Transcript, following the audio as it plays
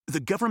The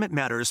Government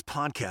Matters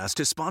podcast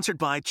is sponsored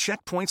by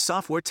Checkpoint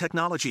Software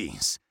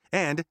Technologies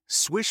and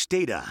Swish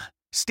Data.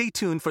 Stay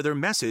tuned for their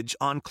message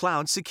on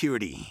cloud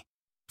security.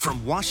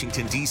 From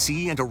Washington,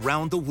 D.C. and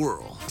around the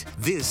world,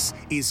 this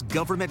is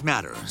Government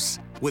Matters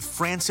with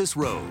Francis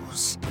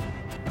Rose.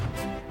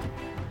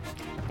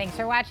 Thanks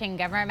for watching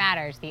Government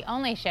Matters, the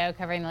only show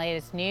covering the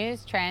latest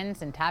news,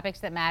 trends, and topics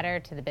that matter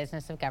to the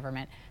business of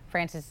government.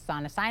 Francis is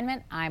on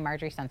assignment. I'm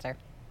Marjorie Spencer.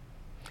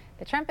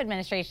 The Trump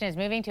administration is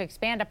moving to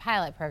expand a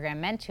pilot program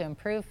meant to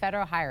improve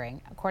federal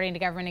hiring. According to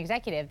Government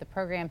Executive, the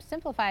program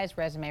simplifies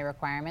resume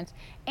requirements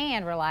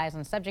and relies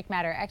on subject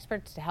matter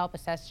experts to help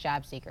assess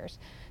job seekers.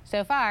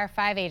 So far,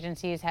 5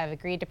 agencies have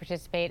agreed to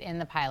participate in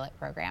the pilot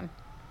program.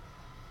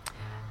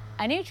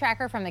 A new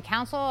tracker from the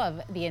Council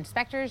of the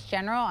Inspectors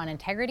General on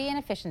Integrity and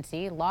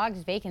Efficiency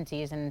logs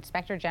vacancies in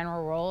Inspector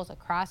General roles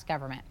across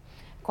government.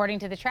 According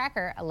to the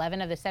tracker,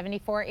 11 of the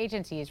 74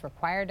 agencies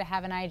required to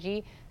have an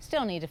IG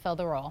still need to fill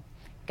the role.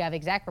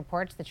 GovExec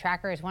reports the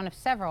tracker is one of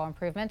several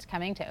improvements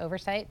coming to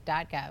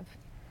oversight.gov.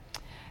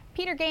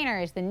 Peter Gaynor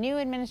is the new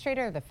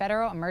administrator of the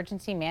Federal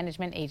Emergency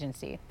Management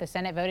Agency. The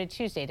Senate voted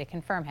Tuesday to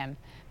confirm him.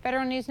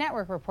 Federal News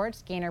Network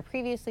reports Gaynor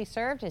previously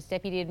served as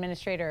deputy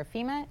administrator of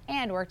FEMA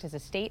and worked as a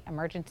state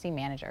emergency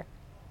manager.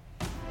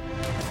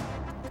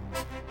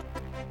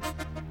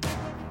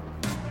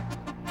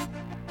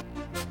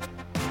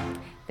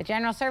 The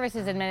General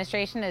Services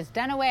Administration has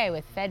done away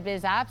with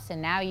FedBizOpps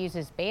and now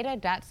uses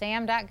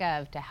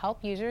beta.SAM.gov to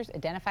help users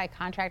identify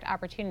contract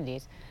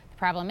opportunities. The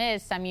problem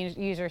is some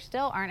users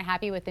still aren't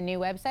happy with the new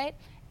website,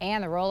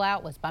 and the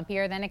rollout was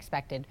bumpier than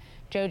expected.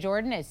 Joe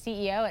Jordan is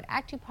CEO at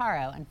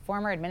Actuparo and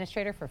former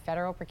administrator for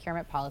federal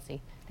procurement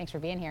policy. Thanks for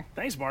being here.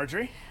 Thanks,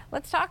 Marjorie.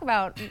 Let's talk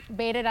about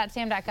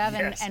beta.SAM.gov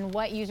Yes. and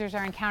what users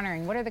are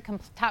encountering. What are the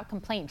top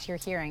complaints you're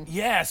hearing?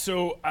 Yeah,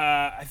 so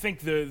I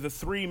think the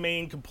 3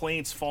 main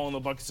complaints fall in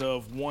the buckets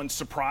of, one,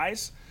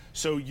 surprise.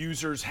 So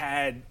users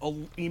had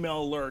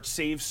email alerts,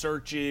 saved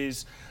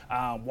searches,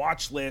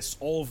 watch lists,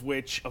 all of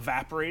which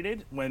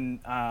evaporated when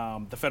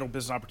the Federal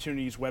Business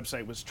Opportunities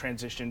website was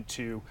transitioned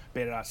to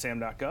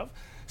beta.SAM.gov.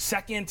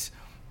 Second,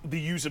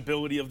 the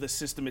usability of the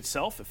system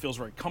itself. It feels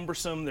very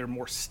cumbersome. There are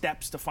more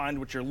steps to find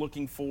what you're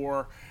looking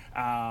for.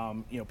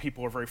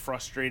 People are very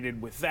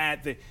frustrated with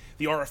that. The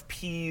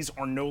RFPs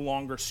are no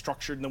longer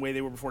structured in the way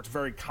they were before. It's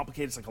very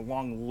complicated. It's like a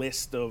long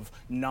list of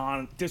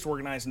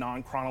disorganized,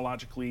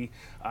 non-chronologically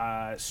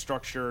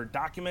structured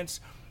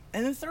documents.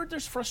 And then third,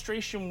 there's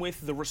frustration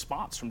with the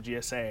response from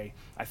GSA.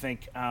 I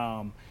think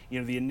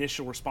the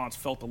initial response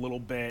felt a little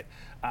bit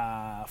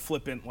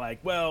flippant, like,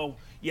 well,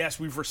 yes,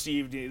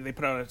 they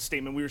put out a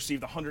statement, we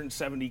received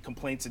 170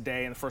 complaints a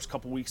day in the first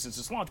couple weeks since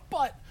its launch,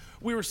 but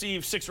we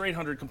received 600 or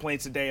 800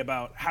 complaints a day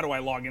about how do I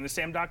log into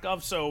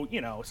SAM.gov, so,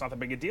 it's not that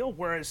big a deal.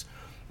 Whereas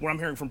what I'm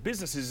hearing from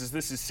businesses is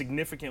this is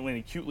significantly and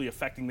acutely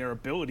affecting their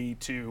ability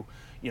to,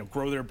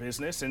 grow their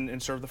business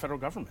and serve the federal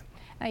government.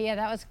 Yeah,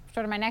 that was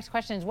sort of my next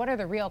question is what are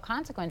the real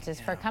consequences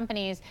for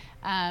companies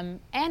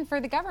and for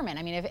the government?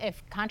 I mean,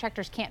 if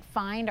contractors can't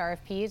find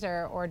RFPs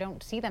or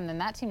don't see them, then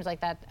that seems like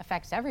that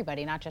affects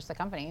everybody, not just the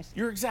companies.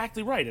 You're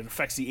exactly right. It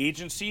affects the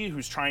agency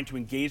who's trying to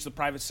engage the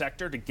private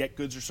sector to get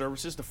goods or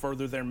services to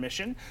further their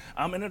mission.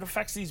 And it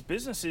affects these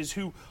businesses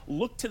who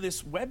look to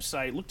this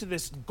website, look to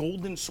this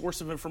golden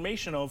source of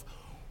information of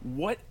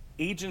what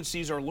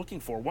agencies are looking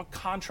for, what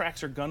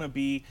contracts are going to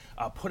be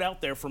put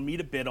out there for me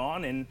to bid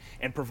on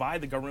and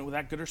provide the government with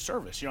that good or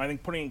service. I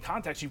think putting in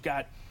context, you've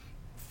got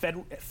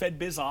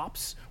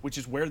FedBizOpps, which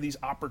is where these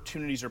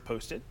opportunities are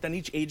posted. Then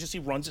each agency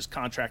runs its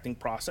contracting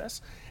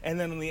process. And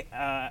then on the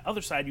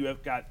other side, you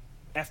have got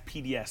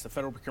FPDS, the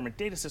Federal Procurement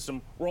Data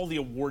System, where all the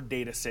award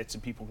data sits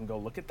and people can go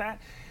look at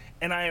that.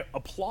 And I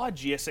applaud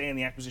GSA and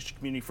the acquisition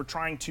community for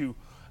trying to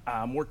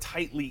more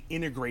tightly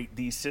integrate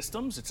these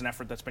systems. It's an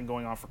effort that's been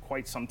going on for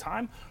quite some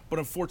time, but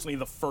unfortunately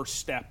the first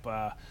step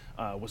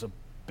was a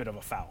bit of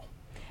a foul.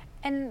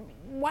 And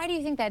why do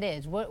you think that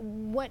is?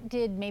 What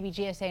did maybe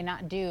GSA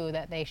not do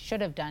that they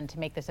should have done to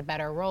make this a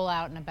better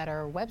rollout and a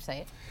better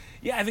website?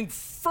 Yeah, I think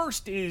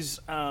first is,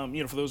 for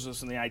those of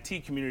us in the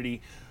IT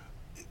community,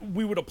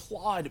 we would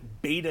applaud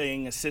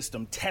betaing a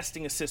system,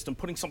 testing a system,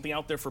 putting something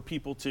out there for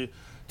people to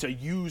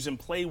use and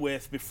play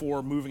with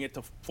before moving it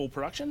to full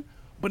production.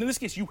 But in this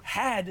case, you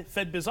had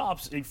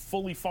FedBizOpps, a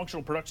fully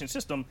functional production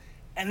system,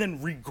 and then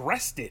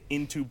regressed it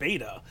into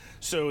beta.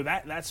 So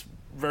that's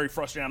very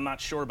frustrating. I'm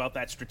not sure about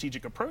that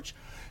strategic approach.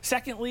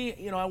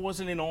 Secondly, I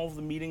wasn't in all of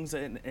the meetings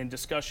and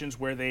discussions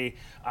where they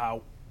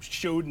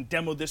showed and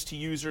demoed this to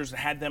users and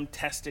had them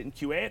test it and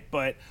QA it,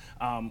 but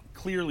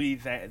clearly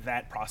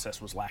that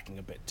process was lacking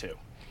a bit too.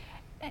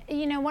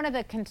 One of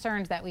the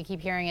concerns that we keep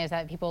hearing is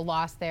that people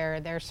lost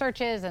their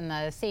searches and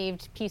the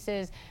saved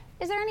pieces.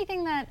 Is there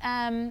anything that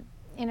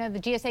the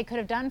GSA could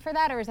have done for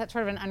that, or is that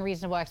sort of an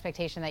unreasonable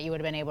expectation that you would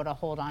have been able to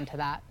hold on to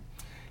that?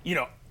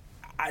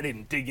 I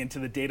didn't dig into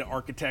the data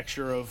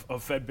architecture of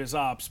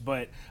FedBizOpps,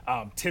 but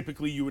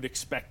typically you would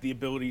expect the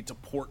ability to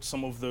port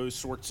some of those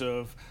sorts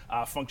of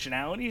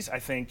functionalities. I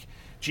think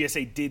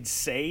GSA did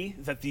say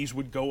that these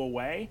would go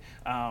away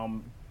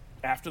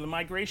after the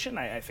migration.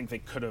 I think they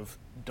could have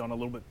done a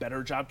little bit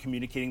better job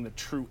communicating the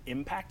true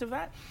impact of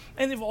that.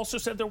 And they've also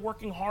said they're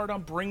working hard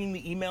on bringing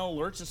the email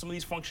alerts and some of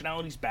these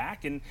functionalities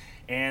back. And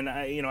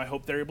I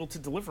hope they're able to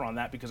deliver on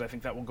that, because I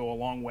think that will go a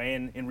long way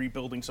in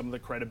rebuilding some of the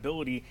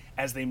credibility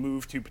as they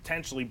move to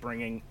potentially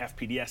bringing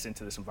FPDS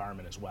into this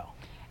environment as well.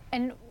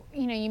 And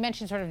you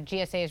mentioned sort of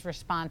GSA's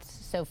response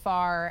so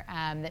far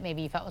that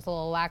maybe you felt was a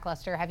little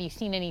lackluster. Have you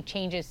seen any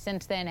changes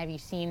since then? Have you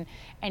seen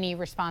any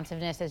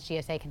responsiveness as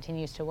GSA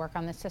continues to work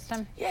on this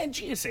system? Yeah,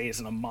 GSA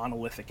isn't a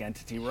monolithic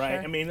entity, right?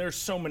 Sure. I mean, there's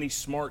so many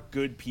smart,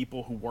 good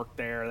people who work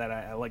there that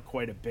I like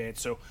quite a bit.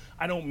 So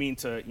I don't mean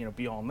to,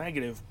 be all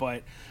negative,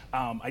 but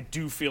I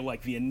do feel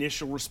like the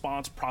initial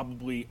response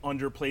probably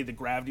underplayed the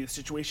gravity of the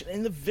situation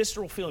and the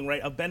visceral feeling,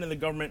 right? I've been in the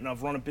government and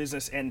I've run a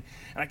business, and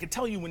I can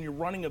tell you when you're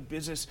running a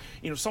business,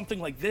 something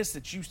like this,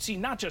 that you see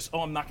not just,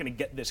 I'm not going to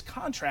get this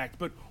contract,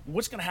 but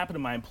what's going to happen to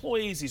my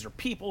employees? These are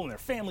people and their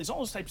families, all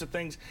those types of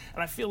things.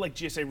 And I feel like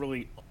GSA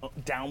really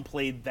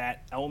downplayed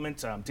that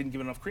element, didn't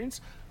give enough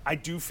credence. I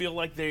do feel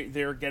like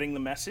they're getting the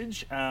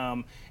message,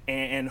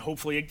 and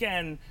hopefully,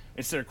 again,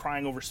 instead of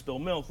crying over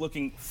spilled milk,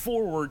 looking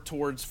forward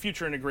towards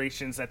future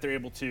integrations that they're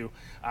able to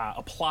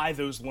apply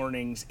those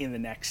learnings in the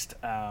next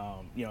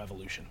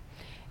evolution.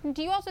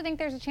 Do you also think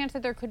there's a chance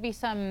that there could be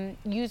some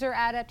user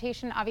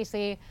adaptation?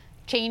 Obviously,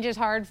 change is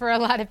hard for a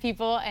lot of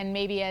people, and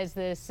maybe as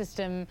the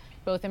system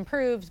both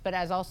improves, but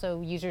as also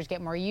users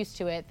get more used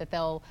to it, that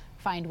they'll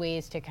find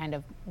ways to kind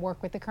of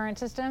work with the current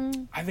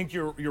system? I think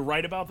you're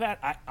right about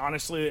that.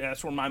 Honestly,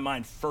 that's where my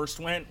mind first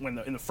went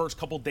in the first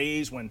couple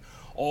days when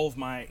all of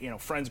my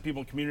friends and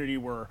people in the community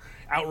were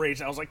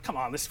outraged. I was like, come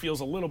on, this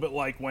feels a little bit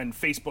like when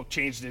Facebook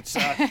changed its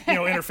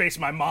interface.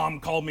 My mom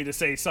called me to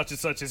say such and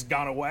such has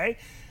gone away.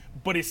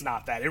 But it's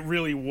not that. It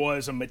really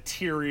was a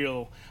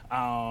material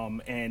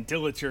and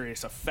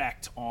deleterious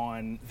effect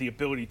on the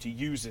ability to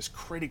use this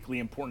critically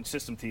important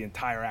system to the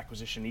entire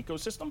acquisition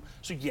ecosystem.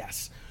 So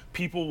yes,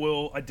 people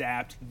will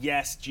adapt.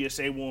 Yes,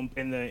 GSA will,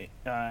 in the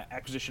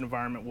acquisition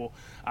environment, will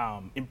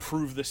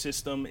improve the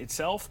system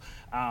itself.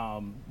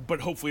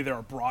 But hopefully there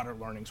are broader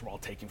learnings we're all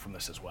taking from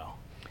this as well.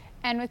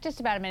 And with just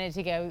about a minute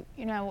to go,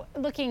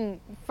 looking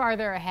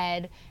farther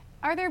ahead,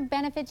 are there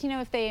benefits,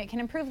 if they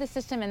can improve the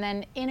system and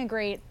then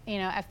integrate,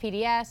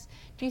 FPDS?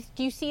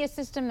 Do you see a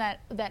system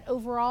that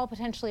overall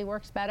potentially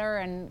works better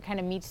and kind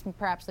of meets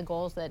perhaps the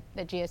goals that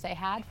GSA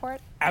had for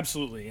it?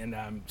 Absolutely, and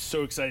I'm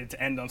so excited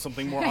to end on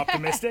something more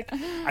optimistic.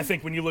 I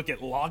think when you look at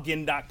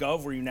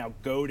login.gov, where you now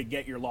go to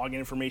get your login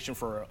information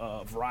for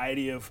a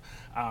variety of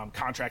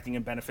contracting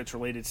and benefits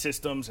related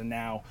systems, and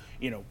now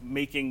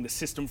making the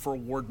system for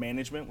award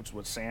management, which is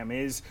what SAM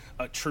is,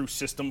 a true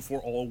system for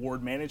all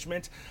award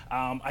management.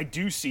 I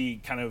do see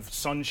kind of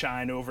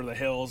sunshine over the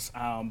hills,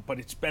 but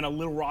it's been a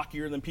little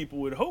rockier than people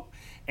would hope,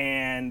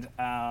 and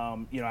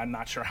I'm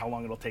not sure how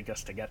long it'll take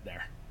us to get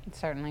there.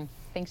 Certainly.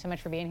 Thanks so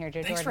much for being here,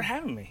 Joe Thanks Jordan. for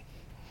having me.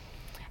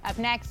 Up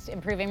next,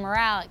 improving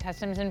morale at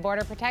Customs and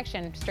Border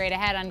Protection. Straight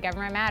ahead on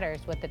Government Matters,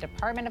 what the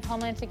Department of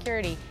Homeland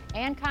Security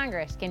and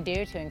Congress can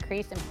do to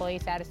increase employee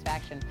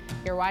satisfaction.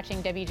 You're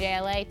watching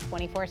WJLA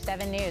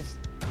 24/7 News.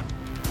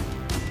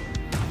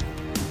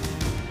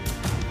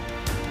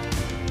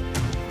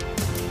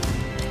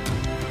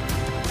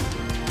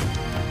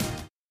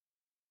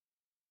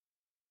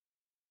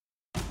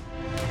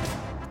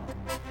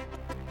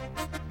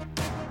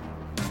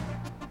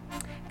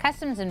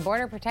 Customs and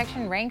Border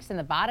Protection ranks in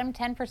the bottom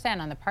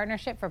 10% on the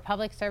Partnership for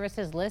Public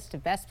Services list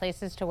of best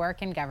places to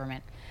work in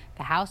government.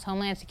 The House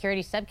Homeland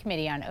Security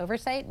Subcommittee on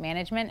Oversight,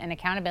 Management, and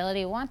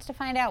Accountability wants to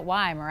find out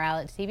why morale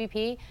at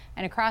CBP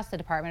and across the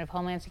Department of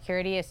Homeland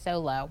Security is so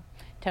low.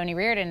 Tony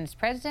Reardon is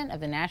president of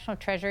the National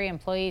Treasury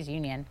Employees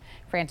Union.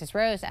 Francis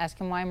Rose asked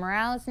him why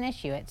morale is an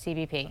issue at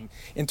CBP.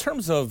 In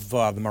terms of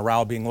the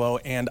morale being low,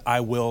 and I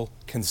will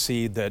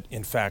concede that,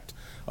 in fact,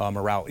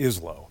 morale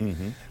is low.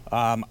 Mm-hmm.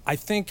 I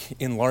think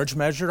in large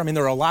measure,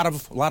 there are a lot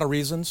of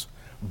reasons,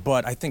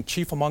 but I think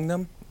chief among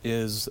them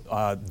is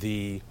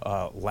the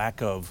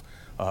lack of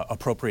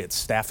appropriate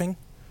staffing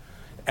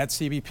at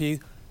CBP.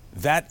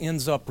 That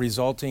ends up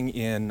resulting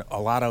in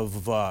a lot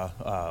of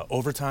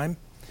overtime.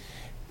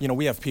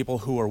 We have people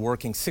who are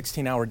working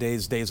 16-hour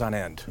days on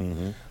end.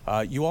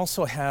 Mm-hmm. You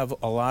also have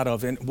a lot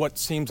of, and what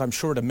seems, I'm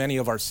sure, to many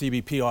of our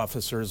CBP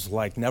officers,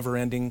 like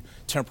never-ending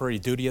temporary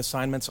duty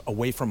assignments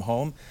away from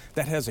home.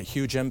 That has a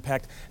huge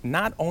impact,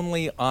 not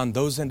only on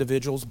those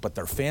individuals, but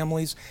their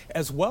families,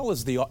 as well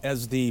as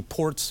the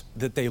ports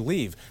that they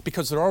leave,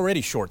 because they're already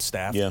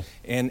short-staffed, yeah.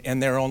 and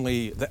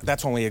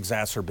that's only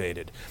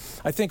exacerbated.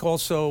 I think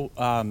also,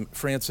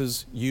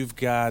 Francis, you've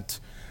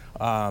got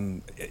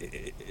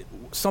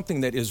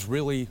something that is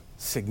really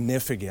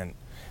significant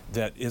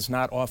that is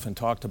not often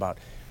talked about.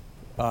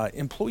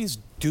 Employees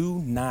do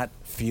not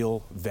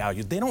feel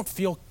valued. They don't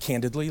feel,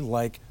 candidly,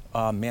 like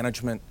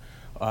management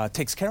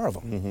takes care of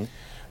them. Mm-hmm.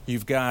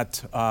 You've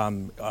got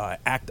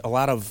a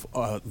lot of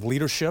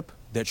leadership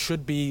that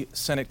should be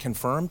Senate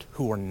confirmed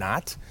who are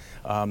not.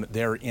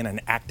 They're in an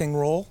acting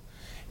role,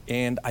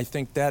 and I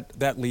think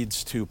that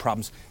leads to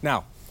problems.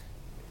 Now,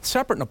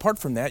 Separate and apart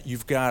from that,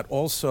 you've got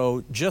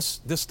also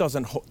this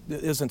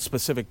isn't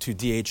specific to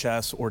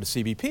DHS or to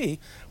CBP,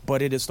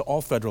 but it is to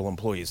all federal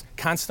employees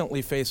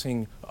constantly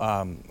facing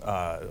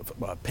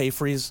pay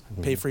freezes,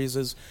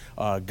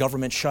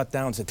 government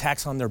shutdowns,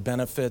 attacks on their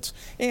benefits,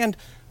 and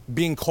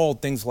being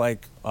called things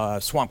like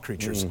swamp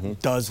creatures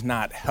does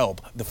not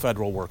help the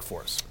federal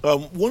workforce.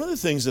 One of the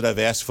things that I've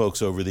asked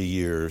folks over the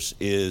years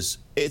is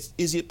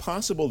it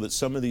possible that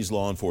some of these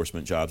law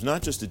enforcement jobs,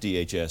 not just at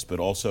DHS, but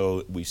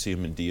also we see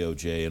them in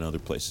DOJ and other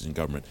places in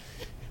government,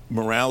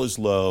 morale is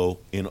low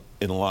in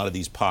a lot of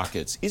these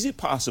pockets. Is it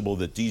possible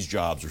that these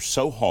jobs are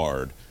so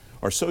hard,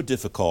 are so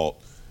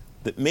difficult,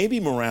 that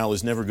maybe morale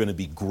is never going to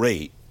be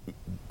great,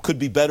 could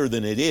be better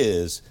than it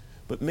is,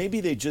 but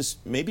maybe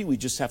we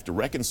just have to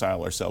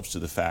reconcile ourselves to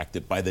the fact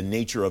that by the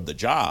nature of the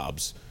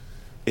jobs,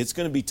 it's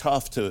going to be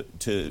tough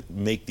to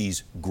make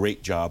these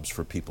great jobs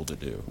for people to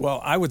do?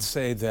 Well, I would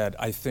say that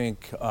I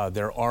think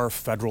there are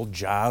federal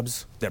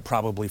jobs that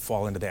probably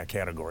fall into that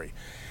category.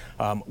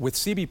 With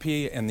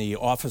CBP and the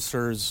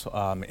officers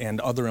and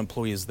other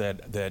employees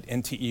that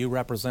NTEU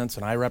represents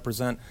and I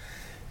represent,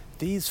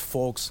 these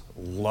folks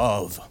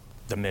love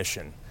the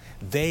mission.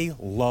 They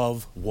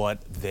love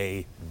what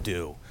they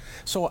do.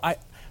 So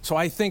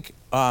I think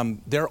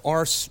there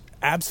are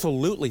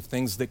absolutely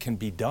things that can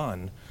be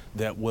done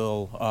that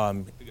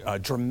will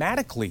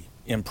dramatically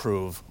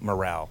improve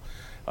morale.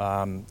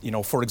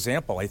 For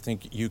example, I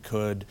think you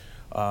could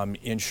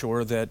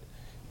ensure that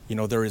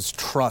there is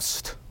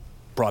trust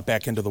brought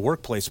back into the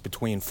workplace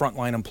between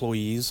frontline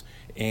employees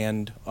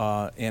and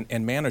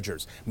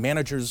managers.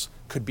 Managers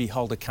could be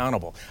held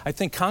accountable. I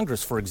think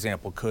Congress, for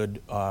example,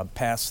 could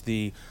pass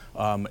the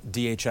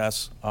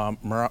DHS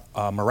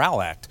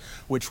Morale Act,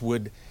 which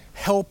would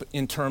help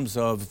in terms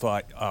of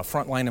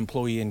frontline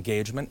employee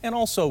engagement, and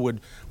also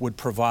would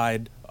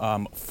provide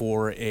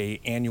for a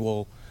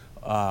annual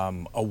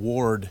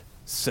award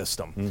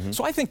system.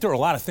 So I think there are a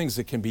lot of things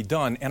that can be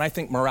done, and I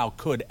think morale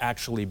could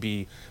actually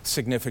be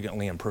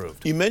significantly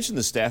improved. You mentioned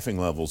the staffing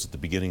levels at the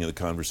beginning of the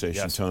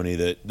conversation, yes, Tony,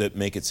 that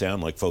make it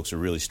sound like folks are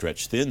really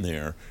stretched thin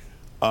there.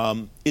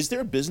 Is there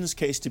a business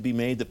case to be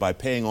made that by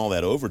paying all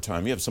that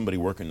overtime, you have somebody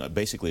working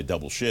basically a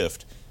double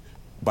shift,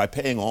 by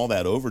paying all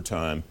that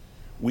overtime,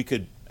 we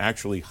could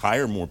actually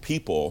hire more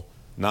people,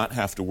 not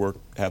have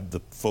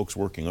the folks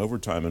working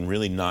overtime, and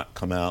really not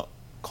come out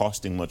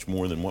costing much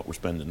more than what we're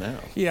spending now?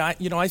 Yeah,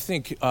 I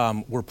think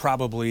we're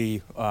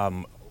probably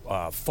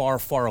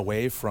far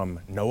away from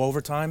no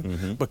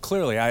overtime, but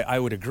clearly I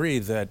would agree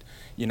that,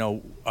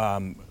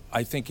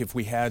 I think if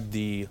we had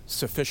the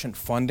sufficient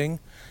funding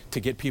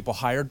to get people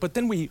hired, but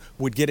then we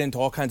would get into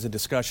all kinds of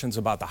discussions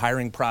about the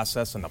hiring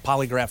process and the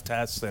polygraph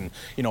tests and,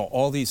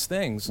 all these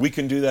things. We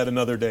can do that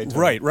another day,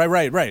 Tony.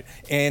 Right.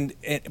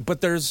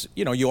 But there's,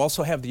 you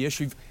also have the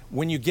issue,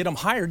 when you get them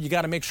hired, you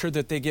got to make sure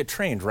that they get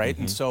trained, right?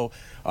 And so,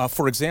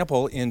 for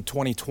example, in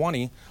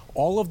 2020,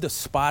 all of the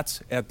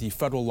spots at the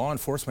Federal Law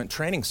Enforcement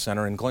Training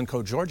Center in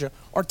Glencoe, Georgia,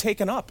 are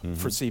taken up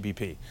for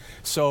CBP.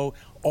 So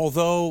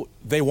although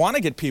they want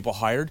to get people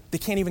hired, they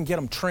can't even get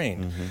them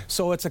trained.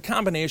 So it's a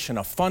combination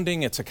of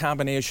funding, it's a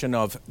combination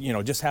of,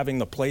 just having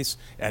the place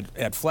at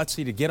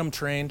FLETC to get them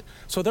trained.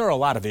 So there are a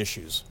lot of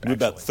issues. We have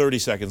about 30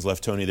 seconds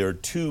left, Tony. There are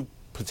two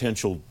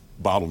potential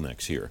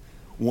bottlenecks here.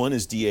 One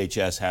is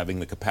DHS having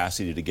the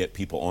capacity to get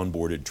people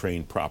onboarded,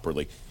 trained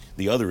properly.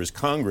 The other is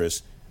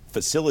Congress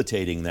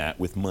facilitating that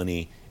with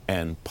money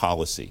and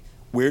policy.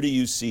 Where do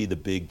you see the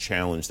big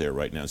challenge there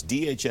right now? Is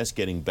DHS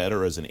getting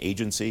better as an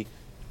agency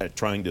at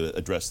trying to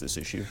address this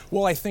issue?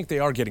 Well, I think they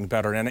are getting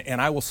better,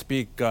 and I will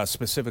speak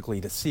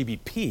specifically to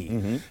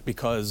CBP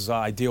because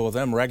I deal with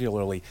them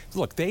regularly.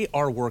 Look, they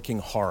are working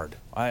hard.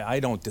 I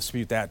don't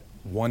dispute that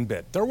one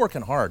bit. They're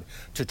working hard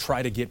to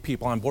try to get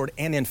people on board,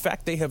 and in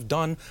fact, they have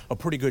done a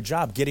pretty good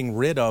job getting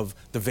rid of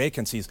the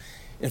vacancies.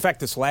 In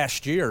fact, this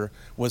last year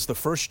was the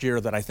first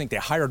year that I think they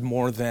hired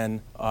more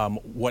than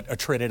what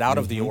attrited out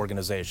of the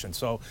organization.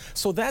 So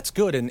that's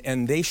good,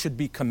 and they should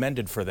be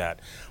commended for that.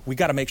 We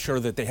got to make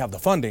sure that they have the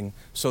funding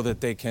so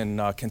that they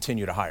can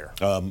continue to hire.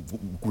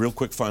 Real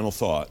quick final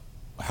thought.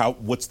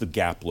 What's the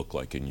gap look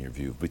like in your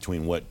view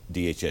between what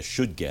DHS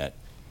should get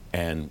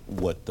and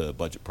what the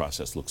budget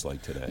process looks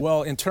like today?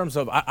 Well, in terms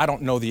of, I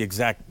don't know the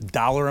exact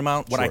dollar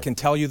amount. What I can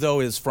tell you, though,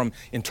 is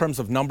in terms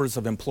of numbers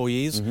of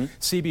employees,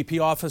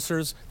 CBP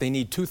officers, they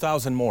need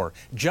 2,000 more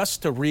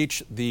just to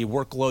reach the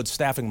workload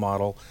staffing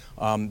model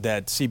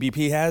that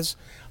CBP has.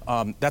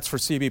 That's for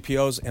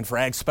CBPOs, and for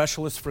ag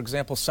specialists, for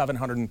example,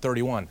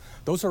 731.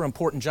 Those are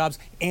important jobs,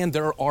 and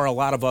there are a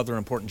lot of other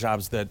important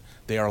jobs that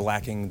they are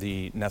lacking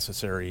the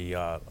necessary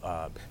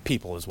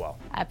people as well.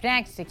 Up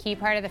next, a key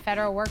part of the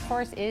federal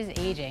workforce is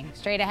aging.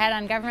 Straight ahead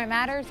on Government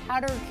Matters, how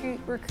to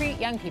recruit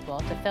young people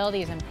to fill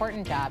these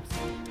important jobs.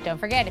 Don't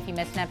forget, if you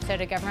missed an episode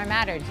of Government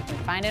Matters, you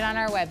can find it on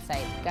our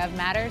website,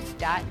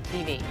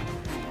 govmatters.tv.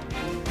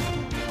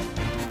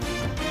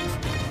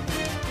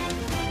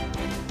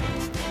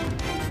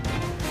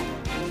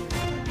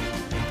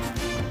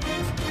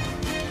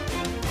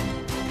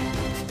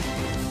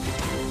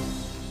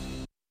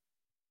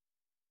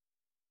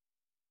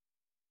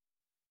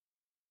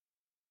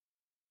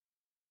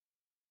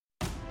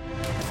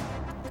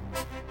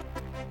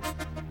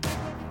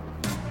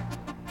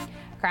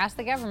 Across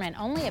the government,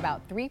 only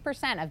about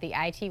 3% of the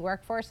IT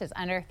workforce is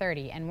under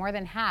 30, and more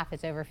than half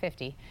is over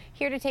 50.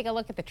 Here to take a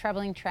look at the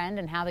troubling trend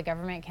and how the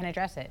government can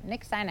address it,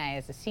 Nick Sinai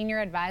is a senior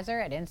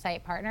advisor at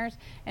Insight Partners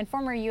and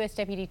former U.S.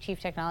 Deputy Chief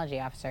Technology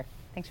Officer.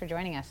 Thanks for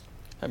joining us.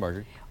 Hi,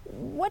 Marjorie.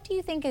 What do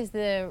you think is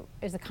the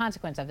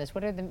consequence of this?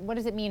 What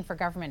does it mean for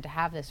government to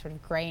have this sort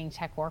of graying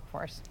tech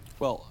workforce?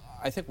 Well,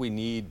 I think we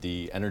need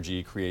the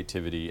energy,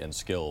 creativity, and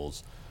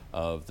skills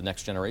of the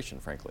next generation,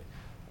 frankly.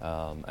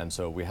 And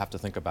so we have to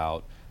think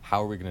about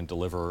how are we going to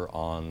deliver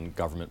on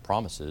government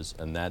promises,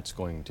 and that's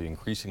going to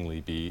increasingly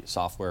be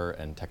software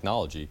and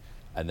technology,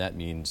 and that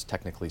means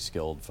technically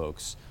skilled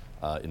folks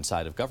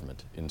inside of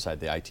government, inside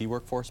the IT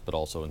workforce, but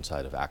also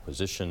inside of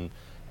acquisition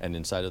and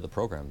inside of the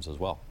programs as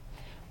well.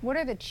 What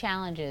are the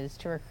challenges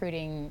to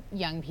recruiting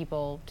young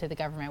people to the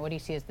government? What do you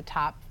see as the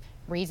top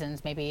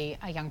reasons maybe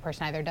a young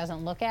person either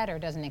doesn't look at or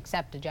doesn't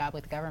accept a job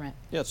with the government?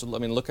 Yeah, so I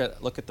mean, look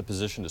at the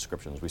position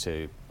descriptions. We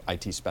say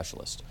IT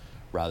specialist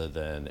rather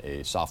than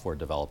a software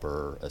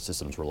developer, a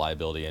systems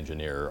reliability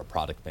engineer, a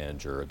product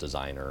manager, a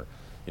designer,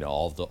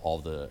 all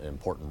the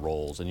important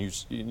roles. And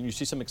you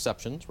see some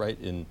exceptions, right,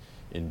 in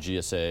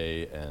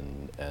GSA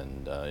and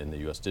in the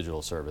U.S.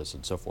 Digital Service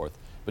and so forth.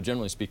 But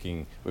generally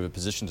speaking, we have a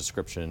position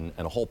description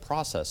and a whole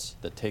process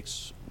that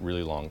takes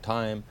really long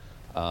time.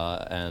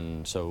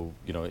 And so,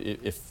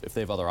 if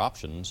they have other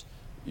options,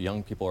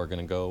 young people are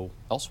going to go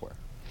elsewhere.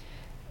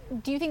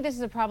 Do you think this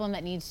is a problem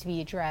that needs to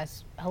be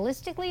addressed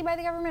holistically by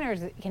the government,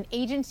 or can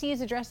agencies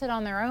address it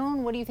on their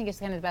own? What do you think is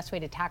kind of the best way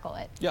to tackle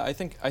it? Yeah, I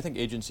think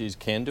agencies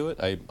can do it.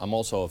 I'm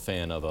also a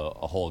fan of a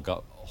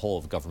whole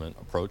of government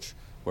approach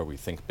where we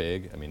think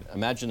big. I mean,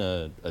 imagine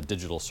a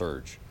digital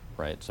surge,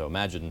 right? So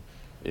imagine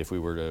if we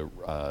were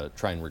to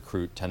try and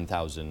recruit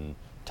 10,000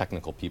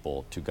 technical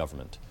people to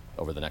government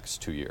over the next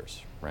 2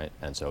 years, right?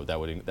 And so that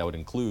would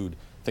include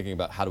thinking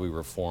about how do we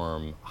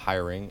reform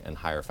hiring and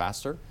hire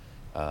faster.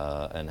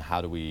 And how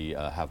do we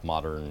have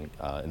modern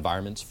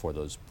environments for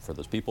those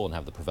people and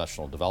have the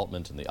professional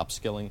development and the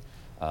upskilling.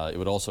 It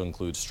would also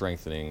include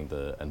strengthening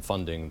and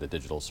funding the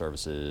digital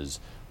services,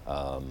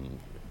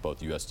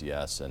 both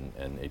USDS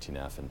and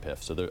 18F and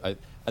PIF. So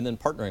and then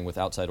partnering with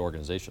outside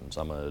organizations.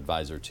 I'm an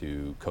advisor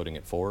to Coding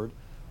It Forward,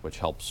 which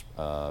helps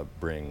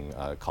bring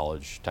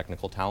college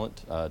technical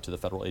talent to the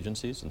federal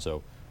agencies. And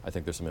so I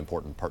think there's some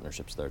important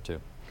partnerships there too.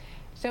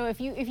 So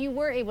if you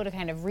were able to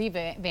kind of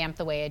revamp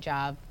the way a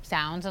job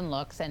sounds and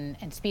looks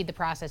and speed the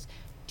process,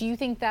 do you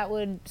think that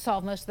would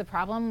solve most of the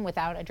problem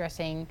without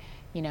addressing,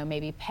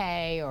 maybe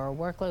pay or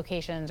work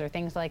locations or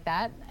things like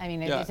that? I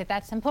mean, is it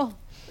that simple?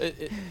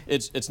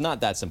 It's not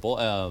that simple,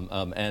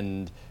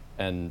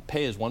 and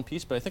pay is one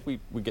piece, but I think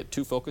we get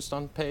too focused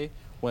on pay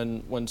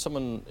when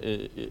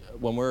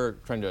we're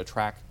trying to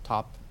attract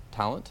top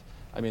talent.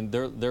 I mean,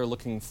 they're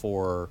looking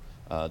for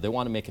they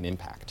want to make an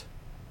impact,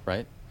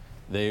 right?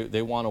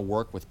 They want to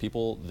work with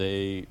people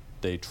they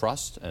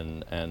trust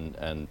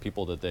and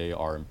people that they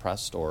are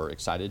impressed or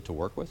excited to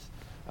work with.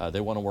 They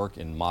want to work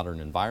in modern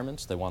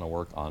environments. They want to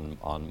work on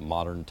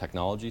modern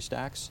technology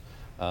stacks.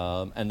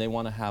 And they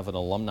want to have an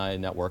alumni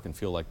network and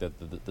feel like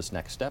this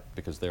next step,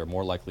 because they're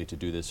more likely to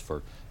do this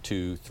for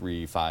 2,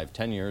 3, 5,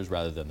 10 years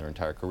rather than their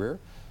entire career.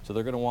 So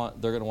they're going to want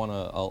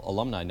an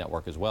alumni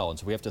network as well. And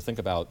so we have to think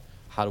about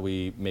how do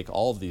we make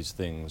all of these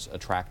things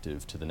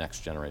attractive to the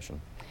next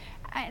generation.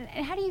 And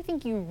how do you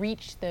think you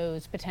reach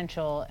those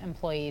potential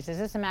employees? Is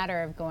this a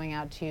matter of going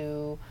out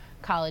to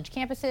college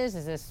campuses?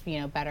 Is this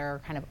better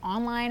kind of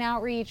online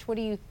outreach? What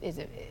do you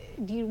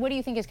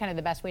think is kind of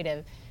the best way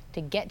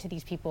to get to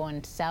these people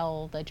and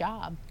sell the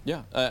job?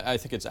 Yeah, I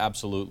think it's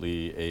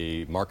absolutely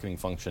a marketing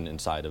function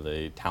inside of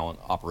a talent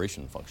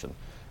operation function.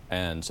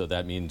 And so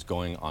that means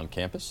going on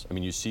campus. I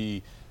mean, you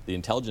see the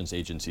intelligence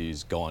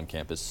agencies go on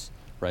campus,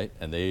 right?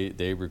 And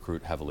they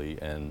recruit heavily.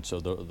 And so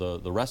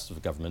the rest of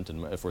the government,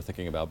 and if we're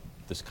thinking about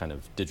this kind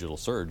of digital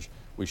surge,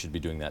 we should be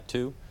doing that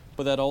too.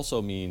 But that also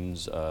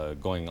means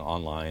going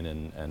online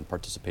and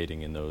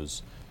participating in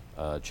those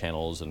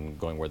channels and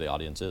going where the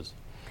audience is.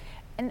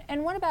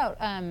 And what about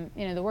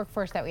the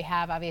workforce that we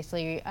have?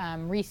 Obviously,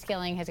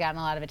 reskilling has gotten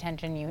a lot of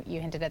attention.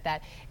 You hinted at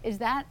that. Is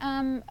that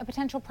a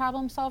potential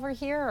problem solver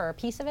here, or a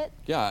piece of it?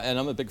 Yeah, and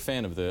I'm a big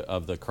fan of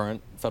the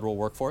current federal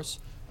workforce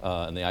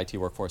and the IT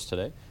workforce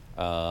today.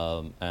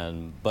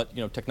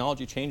 But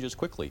technology changes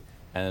quickly,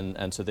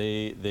 and so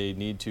they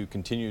need to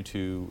continue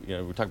to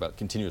we talk about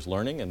continuous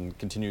learning and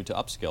continue to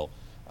upskill.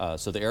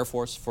 So the Air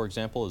Force, for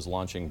example, is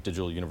launching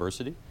Digital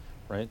University.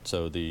 Right,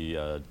 so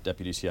the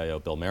Deputy CIO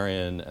Bill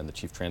Marion and the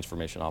Chief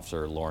Transformation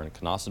Officer Lauren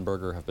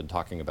Knossenberger have been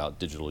talking about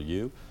Digital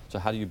U. So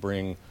how do you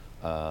bring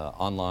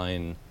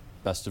online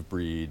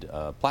best-of-breed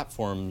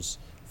platforms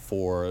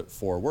for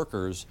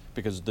workers?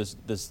 Because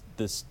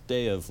this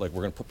day of we're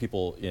going to put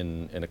people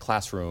in a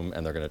classroom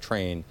and they're going to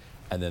train,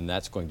 and then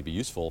that's going to be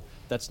useful.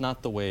 That's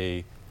not the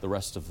way the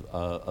rest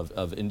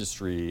of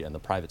industry and the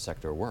private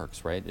sector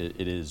works. Right,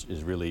 it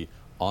is really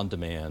on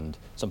demand,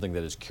 something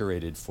that is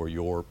curated for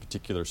your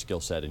particular skill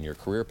set and your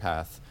career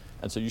path.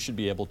 And so you should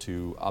be able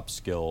to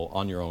upskill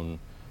on your own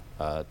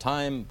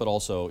time, but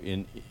also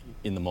in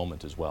the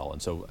moment as well.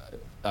 And so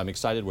I'm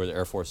excited where the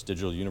Air Force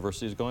Digital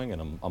University is going,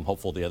 and I'm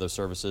hopeful the other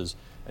services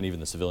and even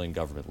the civilian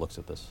government looks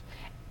at this.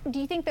 Do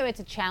you think, though,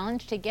 it's a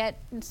challenge to get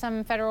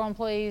some federal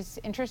employees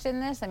interested in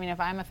this? I mean, if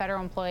I'm a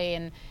federal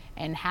employee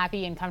and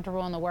happy and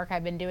comfortable in the work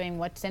I've been doing,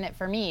 what's in it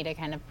for me to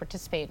kind of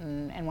participate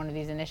in one of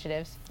these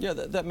initiatives? Yeah,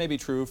 that may be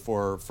true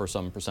for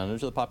some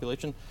percentage of the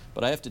population,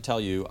 but I have to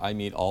tell you, I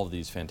meet all of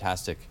these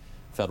fantastic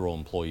federal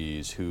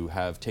employees who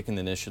have taken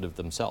the initiative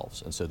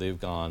themselves, and so they've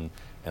gone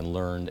and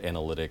learned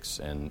analytics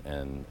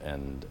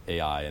and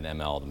AI and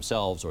ML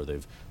themselves, or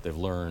they've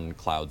learned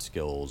cloud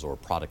skills or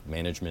product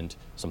management,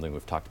 something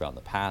we've talked about in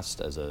the past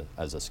as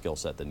a skill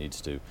set that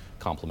needs to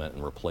complement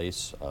and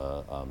replace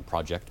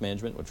project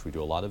management, which we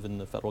do a lot of in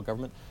the federal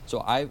government.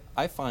 So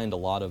I find a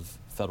lot of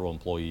federal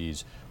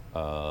employees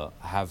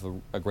have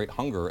a great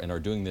hunger and are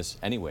doing this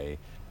anyway,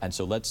 and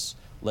so let's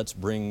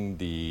bring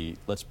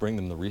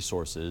them the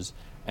resources.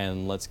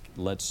 And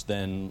let's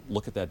then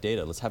look at that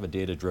data. Let's have a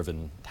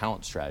data-driven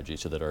talent strategy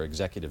so that our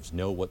executives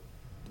know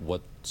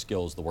what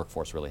skills the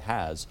workforce really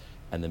has,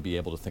 and then be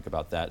able to think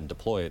about that and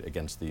deploy it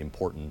against the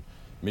important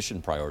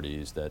mission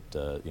priorities that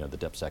the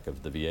DepSec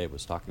of the VA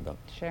was talking about.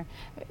 Sure.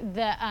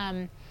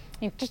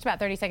 Just about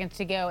 30 seconds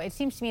to go. It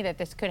seems to me that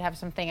this could have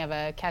something of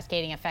a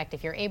cascading effect.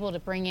 If you're able to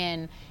bring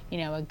in,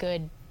 a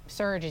good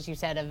surge, as you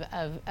said,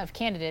 of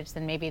candidates,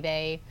 then maybe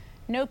they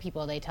know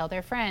people, they tell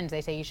their friends,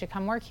 they say you should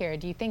come work here.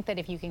 Do you think that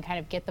if you can kind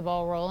of get the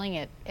ball rolling,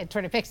 it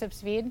sort of picks up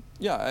speed?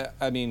 Yeah,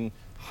 I mean,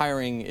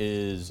 hiring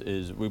is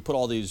we put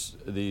all these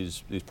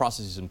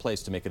processes in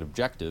place to make it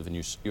objective, and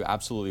you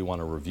absolutely want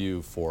to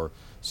review for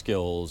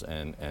skills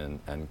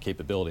and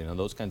capability and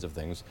those kinds of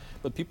things.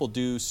 But people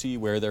do see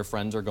where their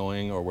friends are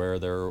going or where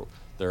their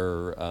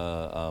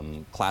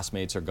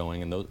classmates are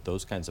going, and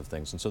those kinds of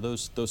things. And so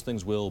those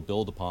things will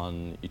build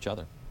upon each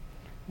other.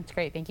 That's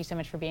great. Thank you so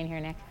much for being here,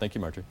 Nick. Thank you,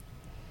 Marjorie.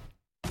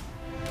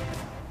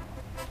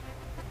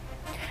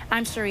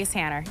 I'm Sharice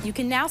Hanner. You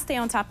can now stay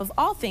on top of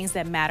all things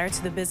that matter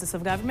to the business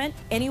of government,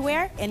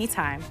 anywhere,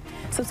 anytime.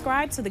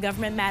 Subscribe to the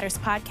Government Matters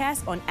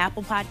podcast on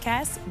Apple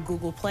Podcasts,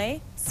 Google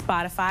Play,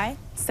 Spotify,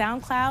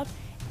 SoundCloud,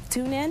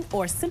 TuneIn,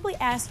 or simply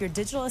ask your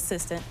digital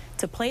assistant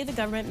to play the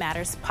Government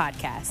Matters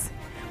podcast.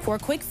 For a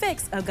quick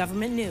fix of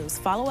government news,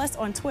 follow us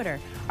on Twitter.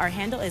 Our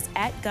handle is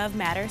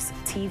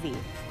 @GovMattersTV.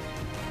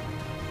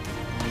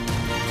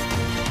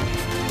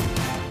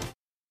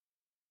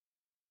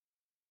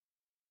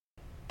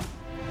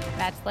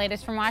 That's the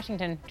latest from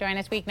Washington. Join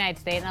us weeknights,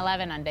 8 and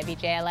 11 on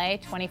WJLA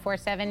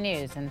 24/7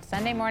 News and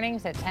Sunday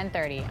mornings at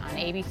 10:30 on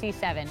ABC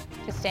 7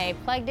 to stay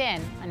plugged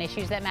in on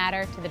issues that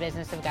matter to the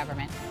business of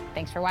government.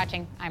 Thanks for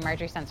watching. I'm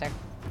Marjorie Spencer.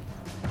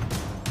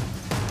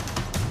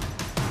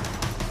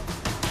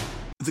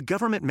 The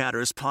Government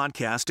Matters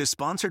podcast is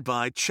sponsored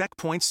by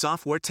Checkpoint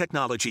Software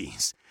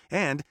Technologies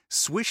and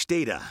Swish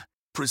Data,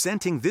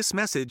 presenting this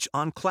message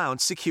on cloud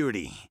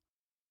security.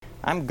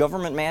 I'm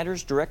Government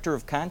Matters Director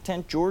of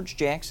Content George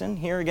Jackson,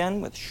 here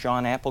again with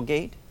Sean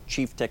Applegate,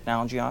 Chief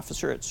Technology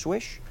Officer at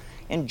Swish,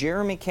 and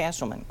Jeremy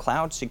Castleman,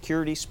 Cloud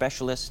Security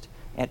Specialist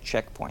at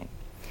Checkpoint.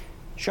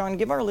 Sean,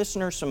 give our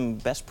listeners some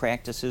best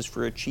practices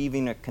for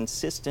achieving a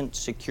consistent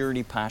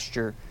security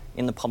posture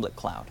in the public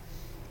cloud.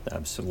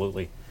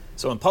 Absolutely.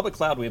 So in public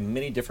cloud, we have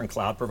many different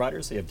cloud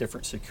providers. They have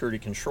different security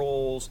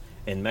controls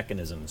and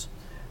mechanisms.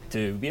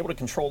 To be able to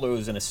control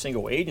those in a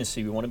single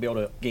agency, we want to be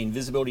able to gain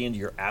visibility into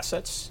your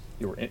assets,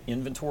 your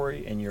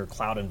inventory, and your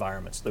cloud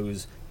environments,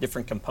 those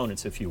different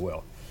components, if you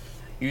will.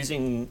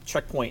 Using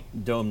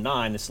Checkpoint Dome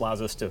 9, this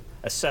allows us to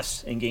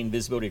assess and gain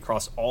visibility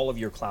across all of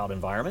your cloud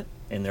environment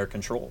and their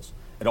controls.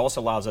 It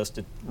also allows us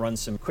to run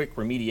some quick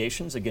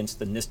remediations against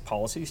the NIST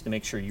policies to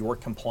make sure you're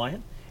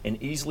compliant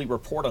and easily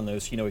report on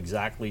those so you know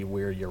exactly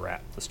where you're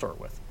at to start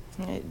with.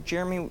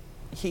 Jeremy,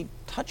 he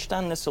touched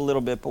on this a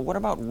little bit, but what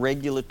about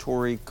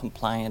regulatory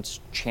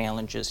compliance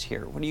challenges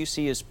here? What do you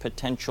see as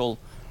potential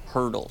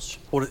hurdles?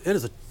 Well, it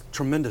is a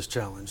tremendous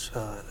challenge.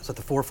 It's at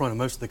the forefront of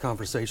most of the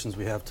conversations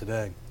we have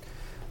today.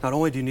 Not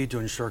only do you need to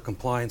ensure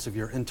compliance of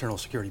your internal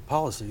security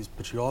policies,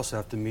 but you also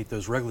have to meet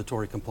those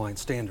regulatory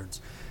compliance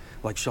standards,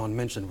 like Sean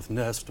mentioned with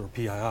NIST or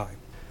PII.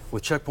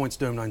 With Checkpoint's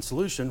Dome 9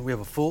 solution, we have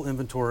a full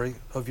inventory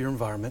of your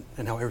environment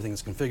and how everything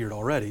is configured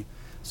already.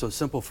 So it's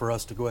simple for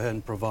us to go ahead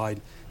and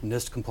provide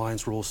NIST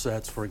compliance rule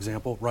sets, for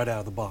example, right out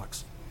of the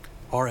box.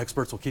 Our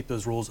experts will keep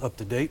those rules up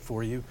to date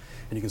for you,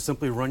 and you can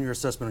simply run your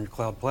assessment on your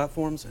cloud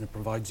platforms, and it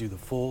provides you the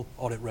full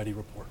audit-ready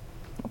report.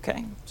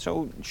 Okay,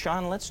 so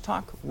Sean, let's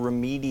talk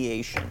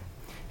remediation.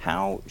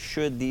 How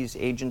should these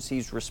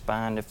agencies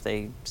respond if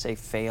they, say,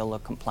 fail a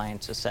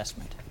compliance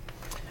assessment?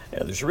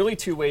 Yeah, there's really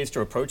two ways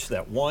to approach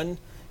that. One,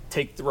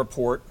 take the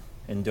report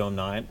in Dome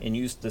 9 and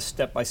use the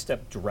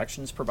step-by-step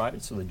directions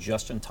provided, so the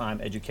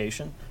just-in-time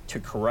education, to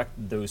correct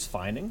those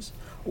findings.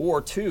 Or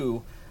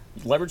two,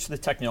 leverage the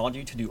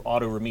technology to do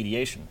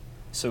auto-remediation.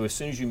 So as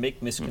soon as you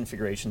make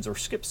misconfigurations or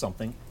skip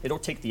something, it'll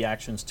take the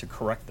actions to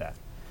correct that.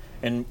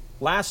 And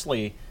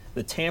lastly,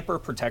 the tamper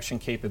protection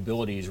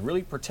capabilities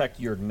really protect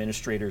your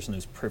administrators and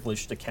those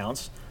privileged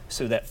accounts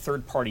so that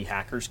third-party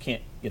hackers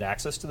can't get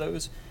access to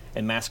those.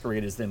 and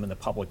masquerade as them in the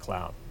public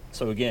cloud.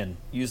 So again,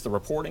 use the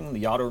reporting,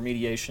 the auto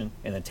remediation,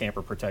 and the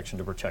tamper protection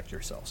to protect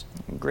yourselves.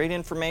 Great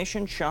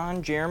information.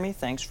 Sean, Jeremy,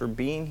 thanks for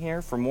being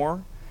here. For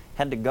more,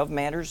 head to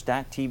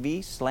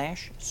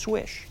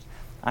govmatters.tv/swish.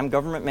 I'm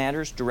Government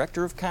Matters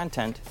Director of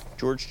Content,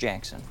 George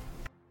Jackson.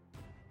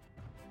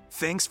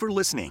 Thanks for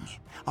listening.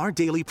 Our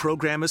daily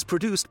program is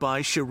produced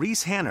by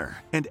Charisse Hanner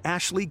and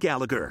Ashley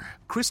Gallagher.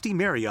 Christy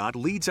Marriott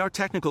leads our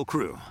technical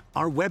crew.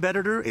 Our web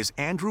editor is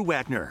Andrew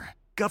Wagner.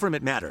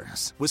 Government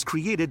Matters was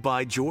created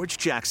by George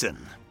Jackson.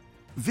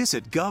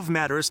 Visit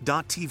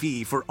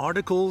govmatters.tv for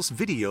articles,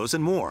 videos,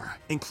 and more,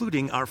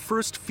 including our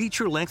first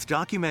feature-length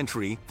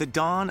documentary, The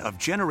Dawn of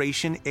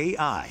Generation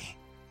AI.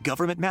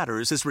 Government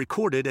Matters is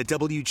recorded at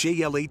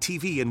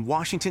WJLA-TV in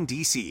Washington,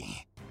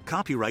 D.C.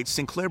 Copyright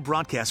Sinclair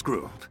Broadcast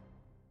Group.